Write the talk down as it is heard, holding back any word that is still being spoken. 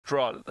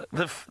rather,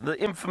 the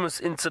infamous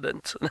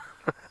incident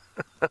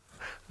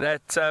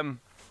that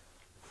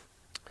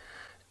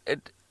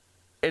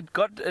it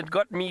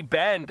got me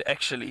banned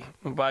actually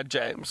by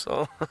James.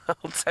 I'll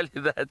tell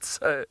you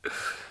that.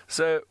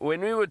 So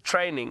when we were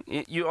training,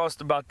 you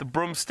asked about the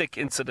broomstick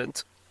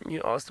incident.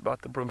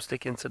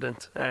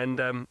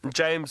 And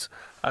James,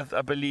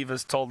 I believe,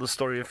 has told the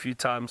story a few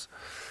times.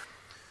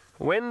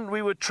 When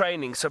we were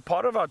training, so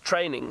part of our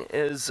training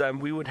is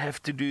we would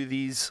have to do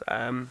these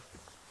long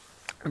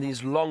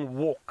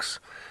walks.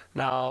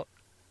 Now,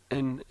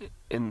 in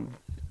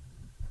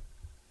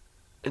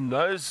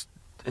those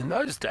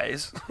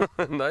days,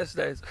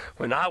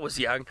 when I was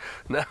young,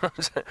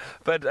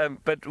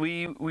 but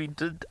we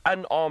did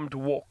unarmed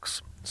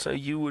walks. So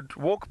you would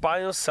walk by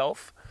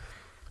yourself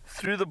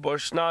through the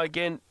bush. Now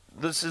again,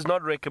 this is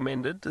not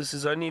recommended. This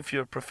is only if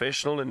you're a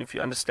professional and if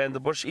you understand the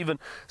bush. Even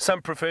some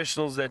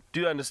professionals that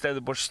do understand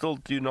the bush still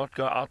do not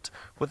go out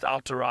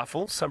without a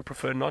rifle. Some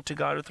prefer not to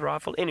go out with a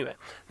rifle. Anyway,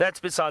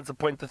 that's besides the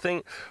point. The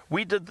thing,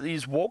 we did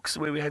these walks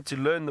where we had to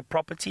learn the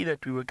property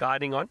that we were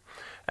guiding on.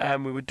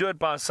 We would do it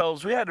by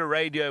ourselves. We had a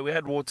radio, we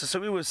had water,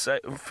 so we were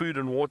food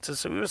and water,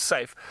 so we were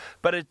safe.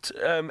 But it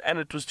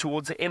was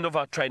towards the end of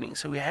our training,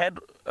 so we had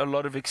a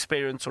lot of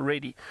experience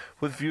already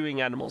with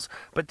viewing animals.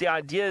 But the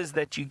idea is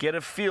that you get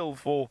a feel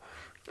for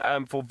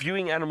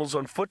viewing animals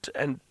on foot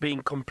and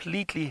being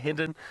completely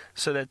hidden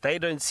so that they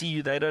don't see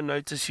you, they don't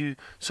notice you.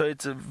 So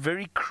it's a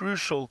very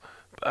crucial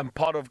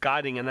part of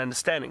guiding and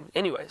understanding.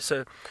 Anyway,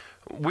 so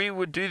we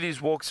would do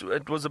these walks.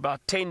 It was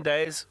about 10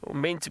 days, or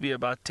meant to be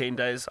about 10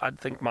 days. I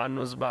think mine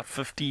was about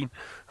 15.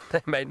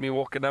 They made me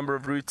walk a number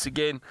of routes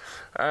again.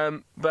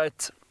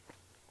 But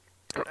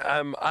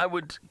I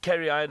would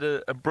carry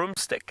either a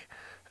broomstick,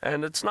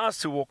 and it's nice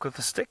to walk with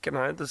a stick, and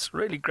I had this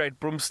really great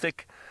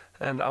broomstick,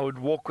 and I would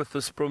walk with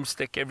this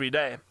broomstick every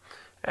day.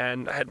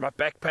 And I had my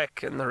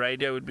backpack, and the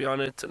radio would be on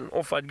it, and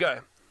off I'd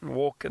go and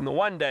walk. And the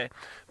one day,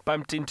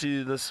 bumped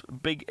into this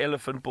big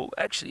elephant bull.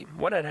 Actually,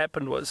 what had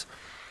happened was,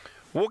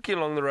 walking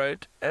along the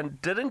road and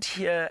didn't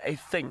hear a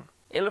thing.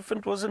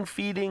 Elephant wasn't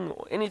feeding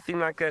or anything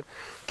like that.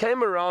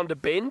 Came around a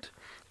bend,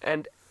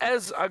 and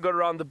as I got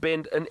around the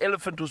bend, an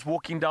elephant was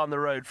walking down the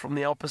road from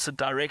the opposite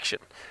direction,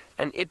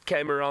 and it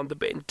came around the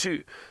bend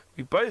too.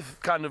 We both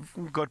kind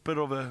of got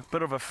a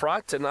bit of a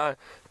fright, and I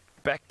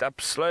backed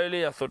up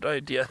slowly. I thought, oh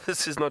dear,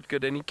 this is not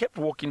good. And he kept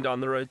walking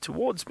down the road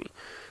towards me.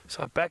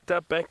 So I backed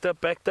up,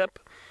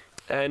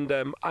 and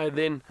I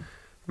then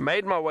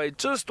made my way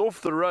just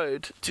off the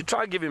road to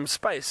try and give him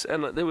space.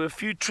 And there were a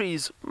few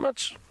trees,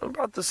 much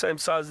about the same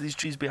size as these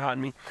trees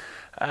behind me.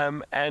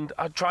 And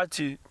I tried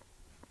to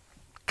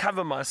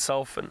cover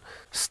myself and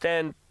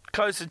stand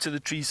closer to the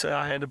tree so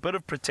I had a bit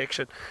of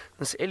protection.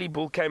 This Ellie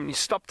bull came and he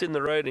stopped in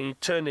the road, and he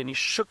turned and he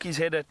shook his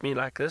head at me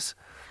like this.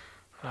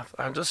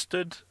 I just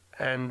stood,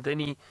 and then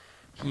he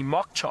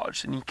mock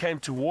charged and he came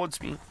towards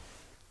me.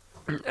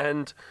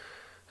 And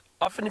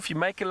often if you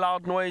make a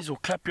loud noise or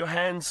clap your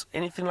hands,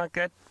 anything like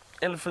that,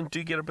 elephant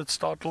do get a bit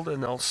startled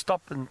and they'll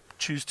stop and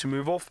choose to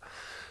move off.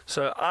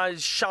 So I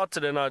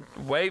shouted and I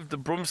waved the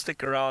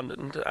broomstick around,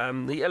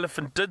 and the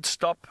elephant did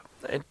stop.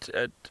 It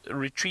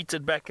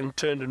retreated back and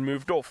turned and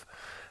moved off.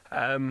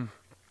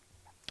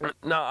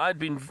 Now, I'd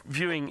been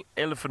viewing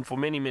elephant for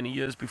many, many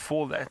years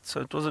before that, so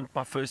it wasn't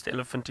my first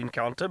elephant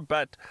encounter.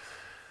 But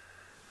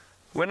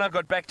when I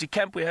got back to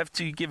camp, we have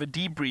to give a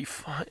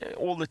debrief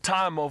all the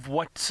time of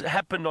what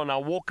happened on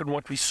our walk and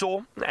what we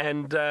saw.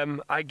 And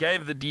I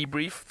gave the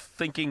debrief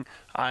thinking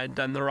I had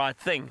done the right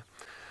thing.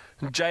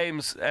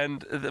 James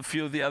and a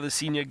few of the other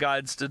senior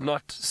guides did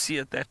not see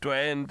it that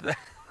way, and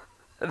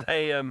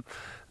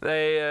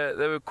they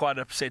were quite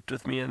upset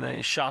with me, and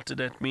they shouted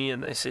at me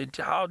and they said,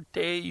 "How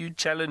dare you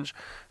challenge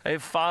a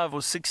 5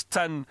 or 6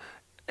 ton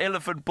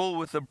elephant bull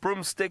with a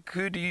broomstick?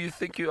 Who do you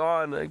think you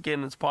are?" And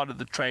again, it's part of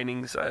the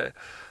training, so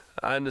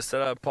I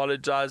understood. I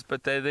apologized,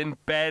 but they then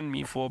banned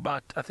me for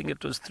about, I think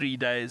it was 3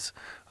 days.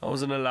 I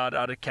wasn't allowed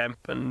out of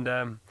camp,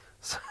 and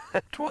so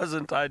it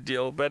wasn't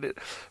ideal, but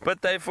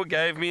they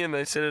forgave me and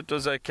they said it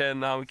was okay, and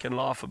now we can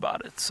laugh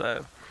about it.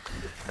 So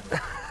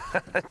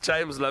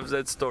James loves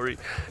that story.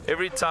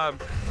 Every time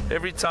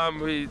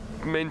we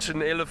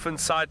mention elephant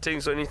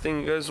sightings or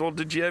anything, he goes, "Well,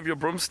 did you have your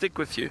broomstick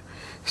with you?"